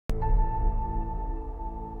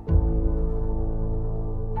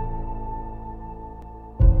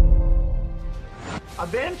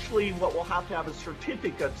Eventually, what we'll have to have is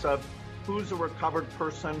certificates of who's a recovered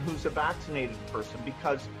person, who's a vaccinated person,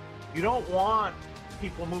 because you don't want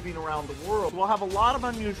people moving around the world. We'll have a lot of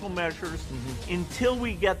unusual measures until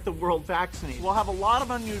we get the world vaccinated. We'll have a lot of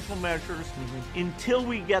unusual measures until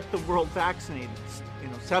we get the world vaccinated.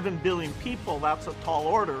 7 billion people, that's a tall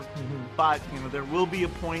order, but there will be a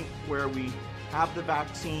point where we have the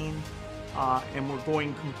vaccine and we're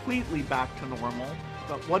going completely back to normal.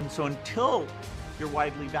 So until you're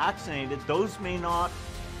widely vaccinated, those may not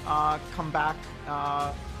come back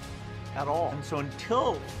at all. And so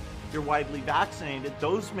until you're widely vaccinated,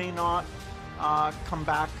 those may not come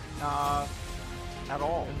back at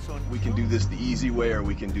all. And so we can do this the easy way or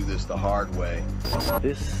we can do this the hard way.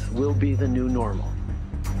 This will be the new normal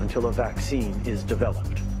until a vaccine is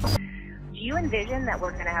developed. Do you envision that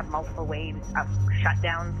we're going to have multiple waves of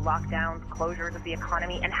shutdowns, lockdowns, closures of the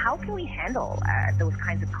economy? And how can we handle those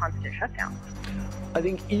kinds of constant shutdowns? I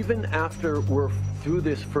think even after we're through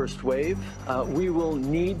this first wave, we will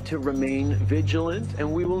need to remain vigilant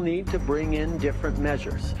and we will need to bring in different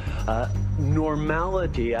measures.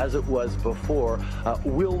 Normality, as it was before,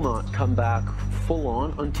 will not come back full on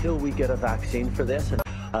until we get a vaccine for this.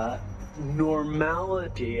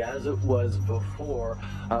 Normality, as it was before,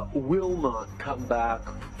 will not come back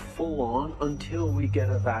full on until we get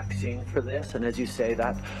a vaccine for this. And as you say,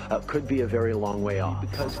 that could be a very long way off,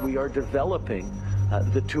 because we are developing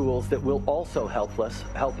the tools that will also help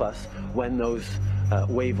us when those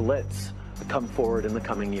wavelets come forward in the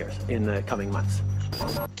coming years, in the coming months.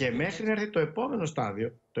 Και μέχρι να έρθει το επόμενο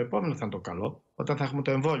στάδιο, το επόμενο θα είναι το καλό, όταν θα έχουμε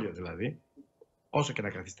το εμβόλιο δηλαδή, όσο και να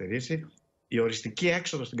καθυστερήσει, η οριστική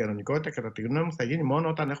έξοδο στην κανονικότητα, κατά τη γνώμη μου, θα γίνει μόνο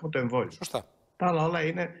όταν έχουμε το εμβόλιο. Σωστά. Τα άλλα όλα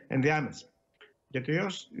είναι ενδιάμεσα. Γιατί ο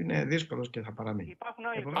ιός είναι δύσκολος και θα παραμείνει.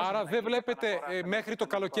 Άρα δεν βλέπετε μέχρι το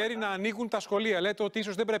καλοκαίρι να ανοίγουν τα σχολεία. Λέτε ότι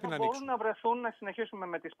ίσως δεν πρέπει να ανοίξουν. Μπορούν να βρεθούν, να συνεχίσουμε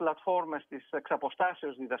με τις πλατφόρμες της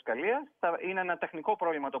εξαποστάσεως διδασκαλίας. Είναι ένα τεχνικό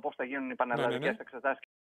πρόβλημα το πώς θα γίνουν οι πανελλαδικές εξετάσεις.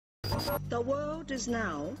 The world is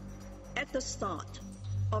now at the start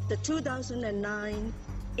of the 2009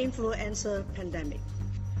 influenza pandemic.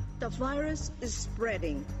 The virus is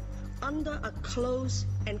spreading under a close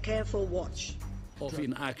and careful watch of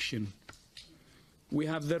inaction. We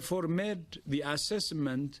have therefore made the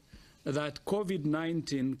assessment that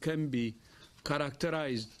COVID-19 can be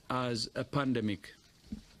characterized as a pandemic.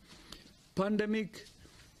 Pandemic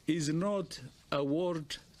is not a word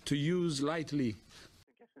to use lightly.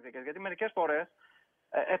 Γιατί μερικές φορές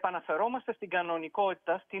επαναφερόμαστε στην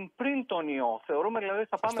κανονικότητα, στην πριν τον ιό. Θεωρούμε δηλαδή ότι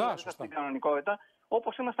θα πάμε στην κανονικότητα.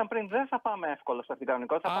 Όπως ήμασταν πριν, δεν θα πάμε εύκολα στην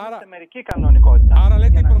κανονικότητα, θα πάμε σε μερική κανονικότητα. Άρα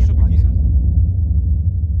λέτε η προσωπική σας.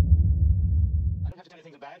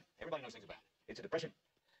 Everybody knows things are bad. It's a depression.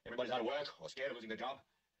 Everybody's out of work or scared of losing their job.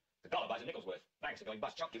 The dollar buys a nickel's worth. Banks are going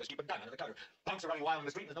bust. Shopkeepers keep a dime under the counter. Punks are running wild on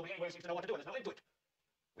the street. There's nobody anywhere seems to know what to do, and there's no end to it.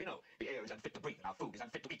 We know the air is unfit to breathe and our food is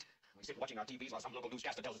unfit to eat. We sit watching our TVs while some local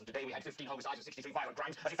newscaster tells us today we had 15 homicides and 63 violent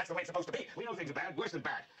crimes, as if that's the way it's supposed to be. We know things are bad, worse than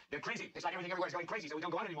bad. They're crazy. It's like everything everywhere is going crazy, so we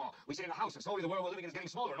don't go out anymore. We sit in the house, and slowly the world we're living in is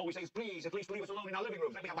getting smaller, and all we say is, please, at least leave us alone in our living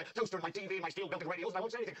rooms. Let me have my toaster and my TV and my steel-belted radios, and I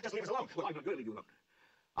won't say anything. Just leave us alone. Well, I'm not going to leave you alone.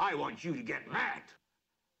 I want you to get mad.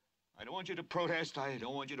 I don't want you to protest. I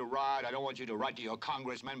don't want you to riot. I don't want you to write to your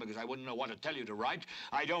congressmen because I wouldn't know what to tell you to write.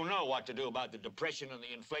 I don't know what to do about the depression and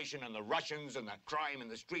the inflation and the Russians and the crime in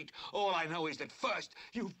the street. All I know is that first,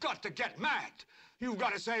 you've got to get mad. You've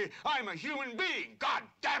got to say, I'm a human being. God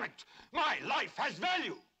damn it. My life has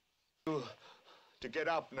value. To get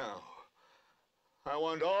up now. I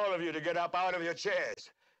want all of you to get up out of your chairs.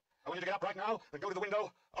 I want you to get up right now and go to the window,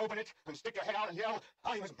 open it, and stick your head out and yell,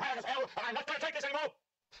 I'm as mad as hell, and I'm not going to take this anymore.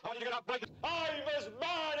 I want you to get up right now. I'm as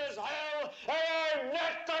mad as hell, and I'm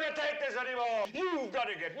not going to take this anymore. You've got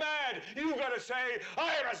to get mad. You've got to say,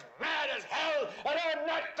 I'm as mad as hell, and I'm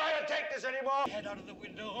not going to take this anymore. Head out of the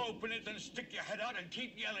window, open it, and stick your head out and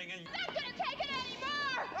keep yelling. And I'm not going to take it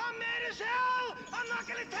anymore. I'm mad as hell. I'm not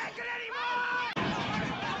going to take it anymore.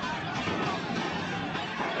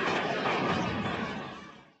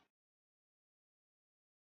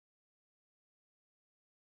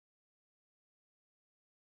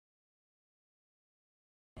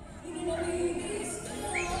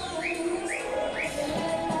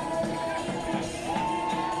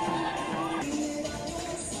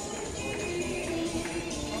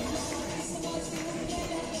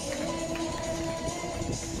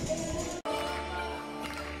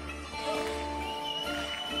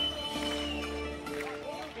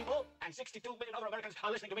 And 62 million other Americans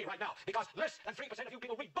are listening to me right now because less than 3% of you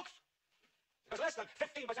people read books. Because less than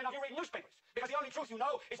 15% of you read newspapers. Because the only truth you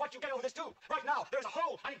know is what you get over this tube. Right now, there's a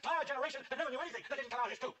whole, an entire generation that never knew anything that didn't come out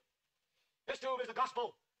of this tube. This tube is the gospel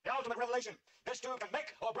The ultimate revelation. This tube can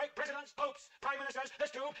make or break presidents, popes, prime ministers. This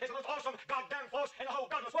tube is the most awesome goddamn force in the whole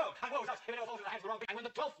godless world. And woe is us if it ever falls into the hands of the wrong people. And when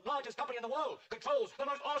the 12th largest company in the world controls the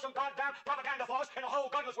most awesome goddamn propaganda force in the whole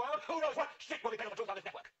godless world, who knows what shit will be taken of the truth on this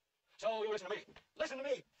network. So you listen to me. Listen to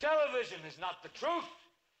me. Television is not the truth.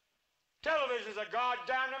 Television is a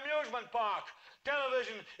goddamn amusement park.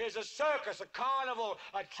 Television is a circus, a carnival,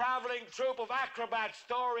 a traveling troupe of acrobats,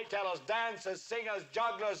 storytellers, dancers, singers,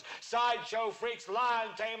 jugglers, sideshow freaks, lion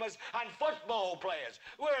tamers, and football players.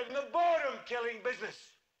 We're in the boredom-killing business.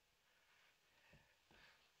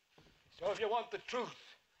 So if you want the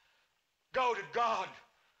truth, go to God.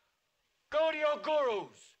 Go to your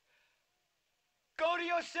gurus. Go to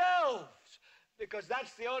yourselves. Because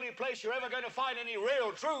that's the only place you're ever going to find any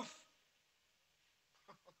real truth.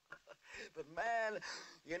 But man,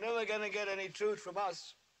 you're never going to get any truth from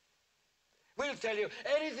us. We'll tell you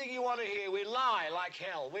anything you want to hear. We lie like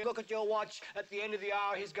hell. We look at your watch at the end of the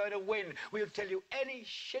hour, he's going to win. We'll tell you any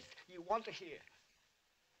shit you want to hear.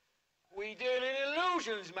 We deal in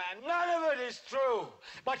illusions, man. None of it is true.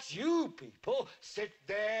 But you people sit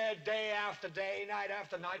there day after day, night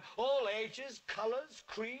after night, all ages, colors,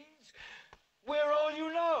 creeds. We're all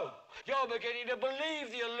you know. You're beginning to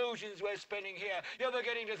believe the illusions we're spinning here. You're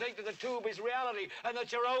beginning to think that the tube is reality and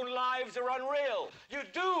that your own lives are unreal. You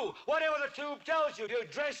do whatever the tube tells you. You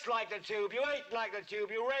dress like the tube. You eat like the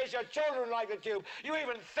tube. You raise your children like the tube. You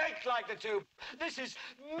even think like the tube. This is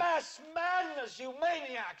mass madness, you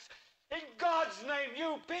maniacs. In God's name,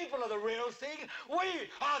 you people are the real thing. We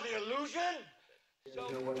are the illusion. So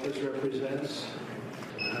you know what this represents?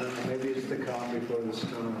 Maybe it's the calm before the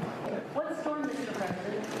storm. What storm, Mr.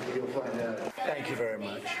 President? You'll find out. Thank you very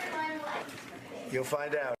much. You'll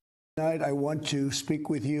find out. Tonight, I want to speak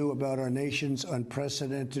with you about our nation's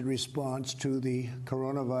unprecedented response to the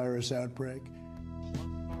coronavirus outbreak.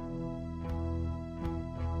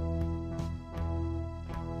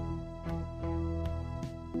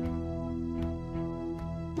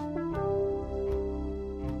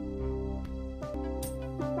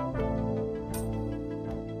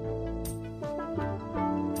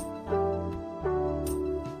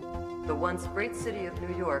 Once great city of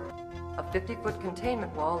New York, a 50-foot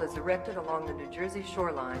containment wall is erected along the New Jersey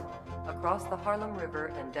shoreline, across the Harlem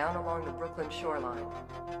River, and down along the Brooklyn shoreline.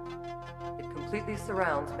 It completely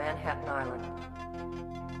surrounds Manhattan Island.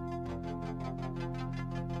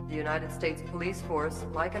 The United States police force,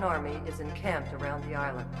 like an army, is encamped around the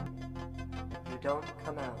island. You don't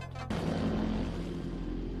come out.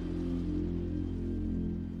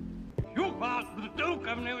 You pass the Duke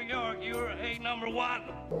of New York, you're a number one.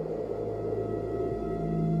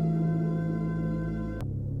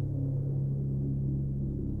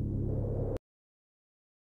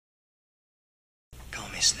 Call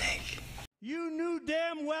me Snake. You knew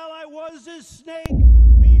damn well I was a snake.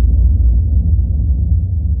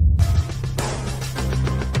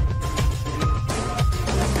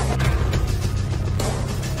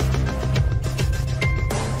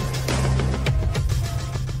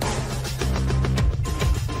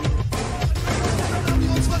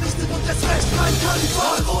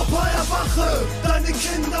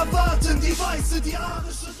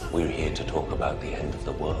 We're here to talk about the end of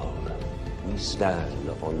the world. We stand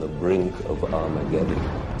on the brink of Armageddon,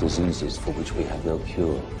 diseases for which we have no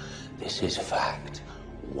cure. This is fact.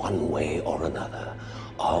 One way or another,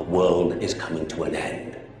 our world is coming to an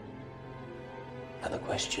end. And the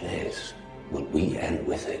question is, will we end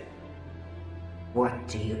with it? What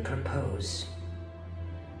do you propose?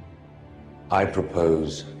 I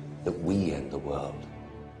propose that we end the world,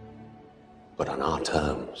 but on our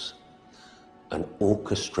terms. An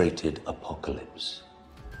orchestrated apocalypse.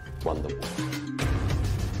 One that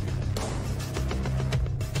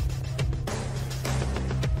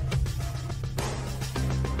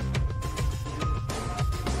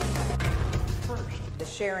The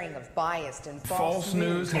sharing of biased and false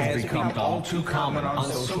news has become all too common on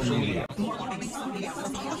social media.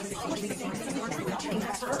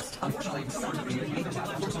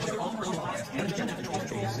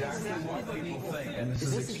 And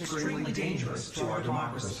this is extremely dangerous to our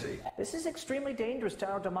democracy. This is extremely dangerous to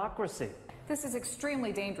our democracy. This is extremely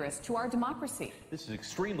dangerous to our democracy. This is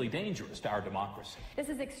extremely dangerous to our democracy. This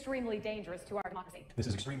is extremely dangerous to our democracy. This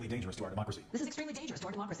is extremely dangerous to our democracy. This is extremely dangerous to our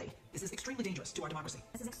democracy. This is extremely dangerous to our democracy.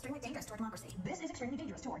 This is extremely dangerous to our democracy. This is extremely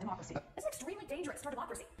dangerous to our democracy. This is extremely dangerous to our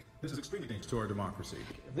democracy. This is extremely dangerous to our democracy.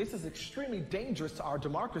 This is extremely dangerous to our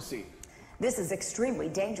democracy. This is extremely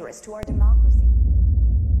dangerous to our democracy.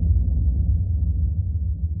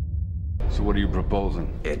 So what are you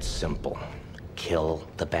proposing? It's simple. Kill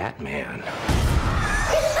the Batman. This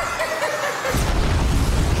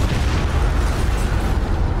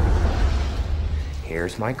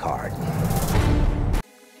Here's my card.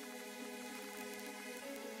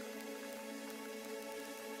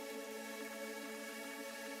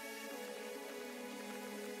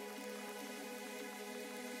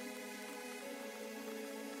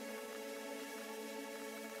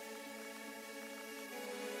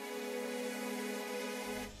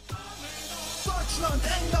 Deutschland,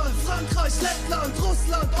 England, Frankreich, Lettland,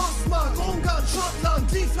 Russland, Ostmark, Ungarn, Schottland,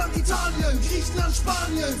 Griechenland, Italien, Griechenland,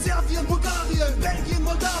 Spanien, Serbien, Bulgarien, Belgien,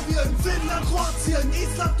 Moldawien, Finnland, Kroatien,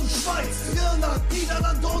 Island und Schweiz, Irland,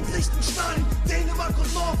 Niederlande und Liechtenstein, Dänemark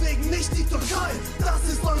und Norwegen, nicht die Türkei. Das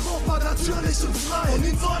ist Europa, natürlich und frei. Von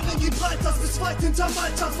den Säulen Gibraltars bis weit hinter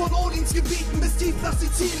Malta, von Odins Gebieten bis tief nach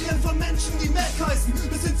Sizilien, von Menschen, die Mac heißen,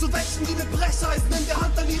 bis hin zu Wächten, die mit Brecheisen in der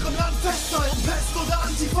Hand an ihrem Land festhalten. Pest oder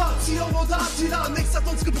Antifa, Zion oder Attila, nichts hat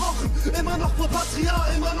uns gebrochen. Immer noch vor Patriar,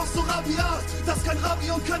 immer noch so rabiat, dass kein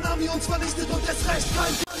Rabbi und kein Ami uns vernichtet und erst recht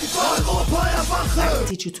kein Kalifat. Europa erwache! That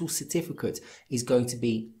digital certificate is going to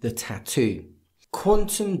be the tattoo.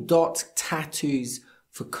 Quantum dot tattoos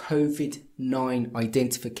for COVID-19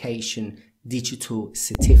 identification digital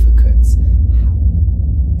certificates.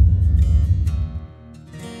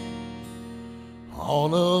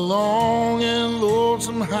 On a long and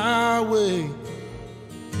lonesome highway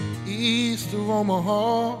east of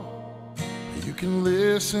Omaha, you can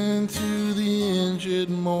listen to the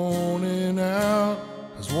engine moaning out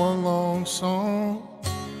as one long song.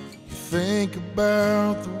 You think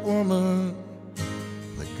about the woman,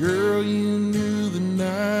 the girl you knew the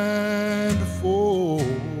night before.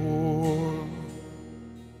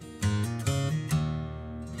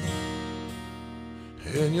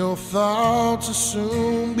 And your thoughts will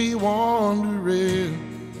soon be wandering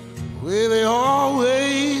the way they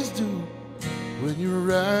always do when you're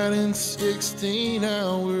riding 16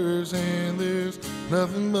 hours and there's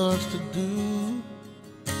nothing much to do.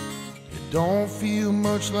 It don't feel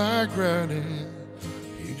much like riding,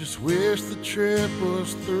 you just wish the trip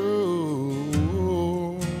was through.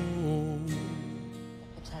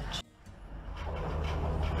 Potential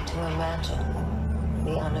to imagine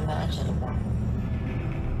the unimaginable.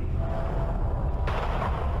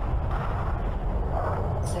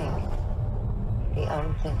 Think the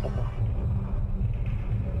unthinkable.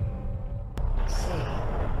 See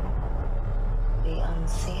the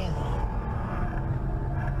unseeable.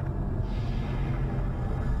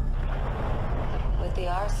 With the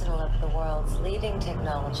arsenal of the world's leading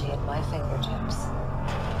technology at my fingertips,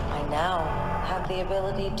 I now have the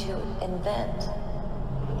ability to invent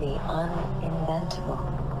the uninventable.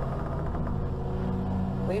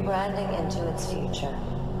 Rebranding into its future,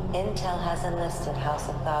 Intel has enlisted House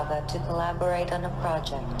of Gaga to collaborate on a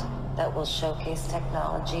project that will showcase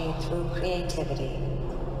technology through creativity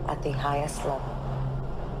at the highest level.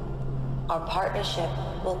 Our partnership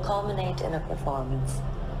will culminate in a performance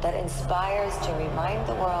that inspires to remind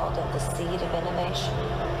the world of the seed of innovation,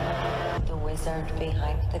 the wizard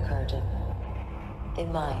behind the curtain, the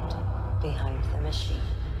mind behind the machine.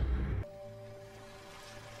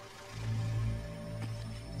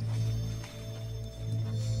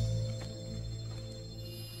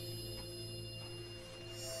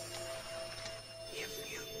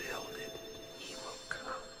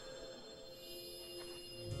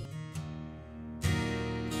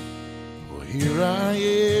 Here I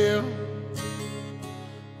am,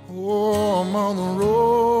 oh, I'm on the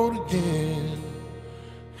road again.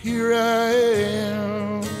 Here I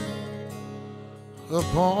am,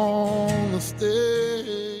 up on the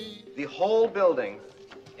stage. The whole building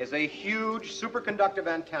is a huge superconductive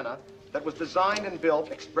antenna that was designed and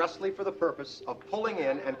built expressly for the purpose of pulling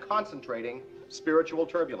in and concentrating spiritual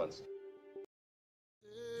turbulence.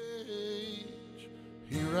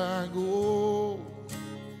 Here I go,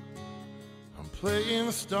 playing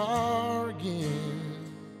the star again.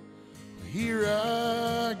 Here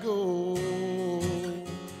I go,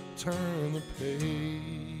 turn the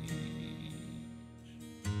page.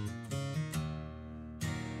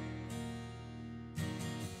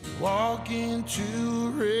 Walk into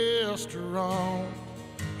a restaurant,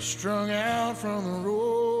 strung out from the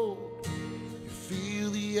road. You feel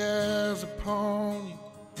the eyes upon you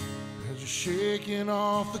as you're shaking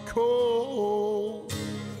off the cold.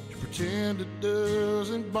 Pretend it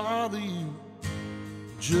doesn't bother you,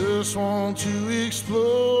 just want to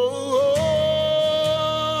explode.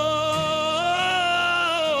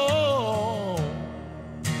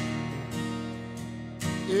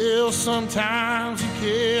 Yeah, sometimes you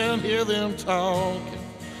can't hear them talking,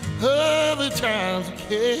 other times you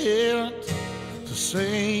can't. It's the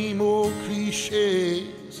same old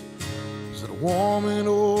cliches. Is it a woman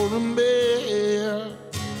or a man?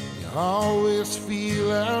 You always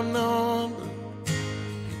feel outnumbered,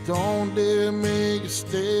 don't dare make a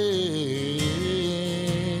stand.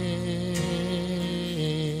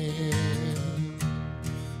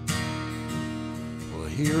 Well,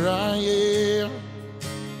 here I am.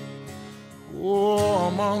 Oh,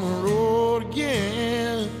 I'm on the road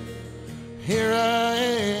again. Here I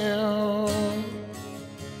am,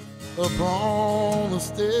 up on the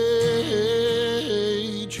stage.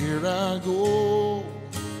 Here I go.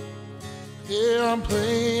 Yeah, I'm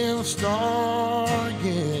playing the star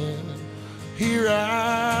again. Here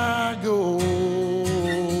I go,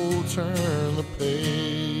 turn the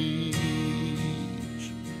page.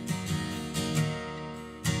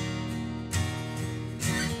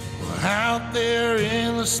 Well, out there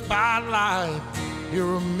in the spotlight,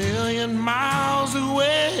 you're a million miles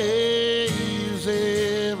away. Use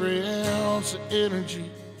every ounce of energy,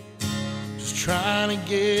 just trying to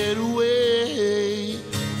get away.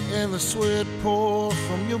 And the sweat pours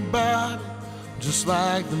from your body, just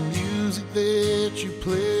like the music that you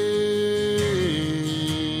play.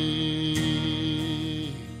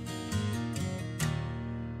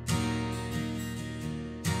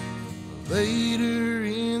 Later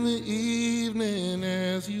in the evening,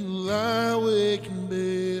 as you lie awake in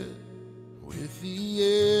bed, with the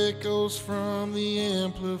echoes from the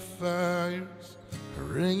amplifiers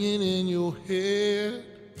ringing in your head,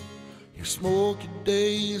 you smoke your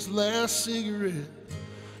day's last cigarette,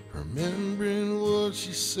 remembering what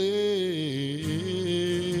she said.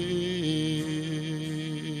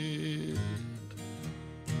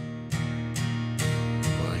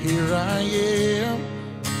 Well, here I am.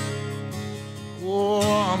 Oh,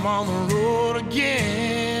 I'm on the road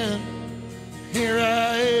again. Here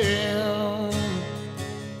I am,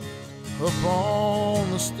 up on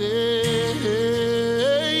the stage.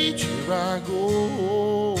 Here I go.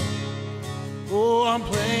 Oh, I'm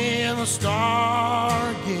playing the star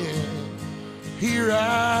again. Here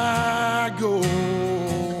I go,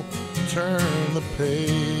 turn the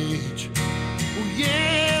page. Oh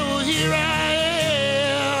yeah, well here I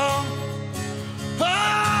am,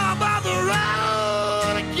 oh, by the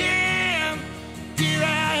road again. Here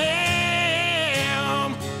I am,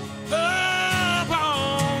 up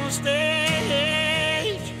on the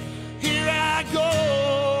stage. Here I go.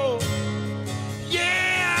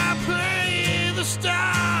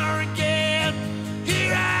 Star again,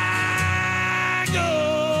 here I go.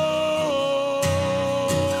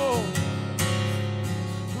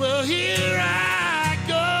 Well, here I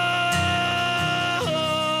go.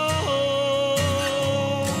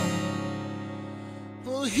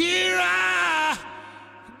 Well, here I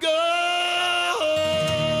go.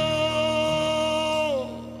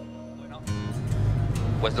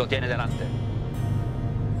 Pues lo tiene delante.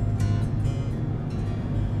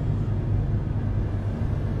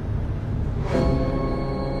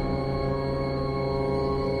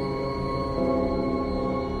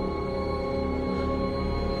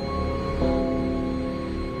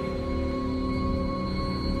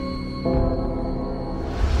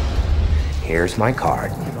 Here's my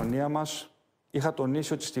card. Στην κοινωνία μας είχα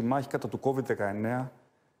τονίσει ότι στη μάχη κατά του COVID-19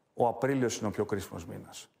 ο Απρίλιος είναι ο πιο κρίσιμος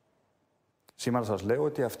μήνας. Σήμερα σας λέω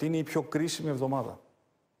ότι αυτή είναι η πιο κρίσιμη εβδομάδα.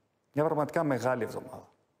 Μια πραγματικά μεγάλη εβδομάδα,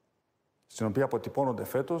 στην οποία αποτυπώνονται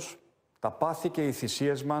φέτος τα πάθη και οι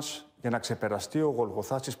θυσίες μας για να ξεπεραστεί ο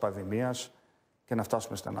Γολγοθάς της πανδημίας και να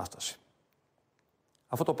φτάσουμε στην Ανάσταση.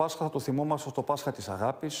 Αυτό το Πάσχα θα το θυμόμαστε ως το Πάσχα της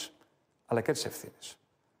αγάπης, αλλά και της ευθύνης.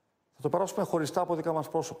 Θα το περάσουμε χωριστά από δικά μας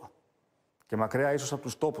πρόσωπα και μακριά ίσως από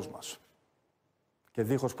τους τόπους μας και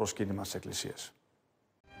δίχως προσκύνημα στις εκκλησίες.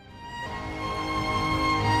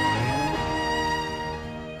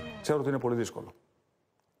 Ξέρω ότι είναι πολύ δύσκολο.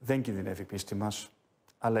 Δεν κινδυνεύει η πίστη μας,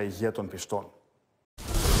 αλλά η υγεία των πιστών.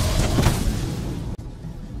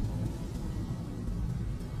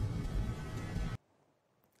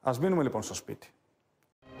 Ας μείνουμε λοιπόν στο σπίτι.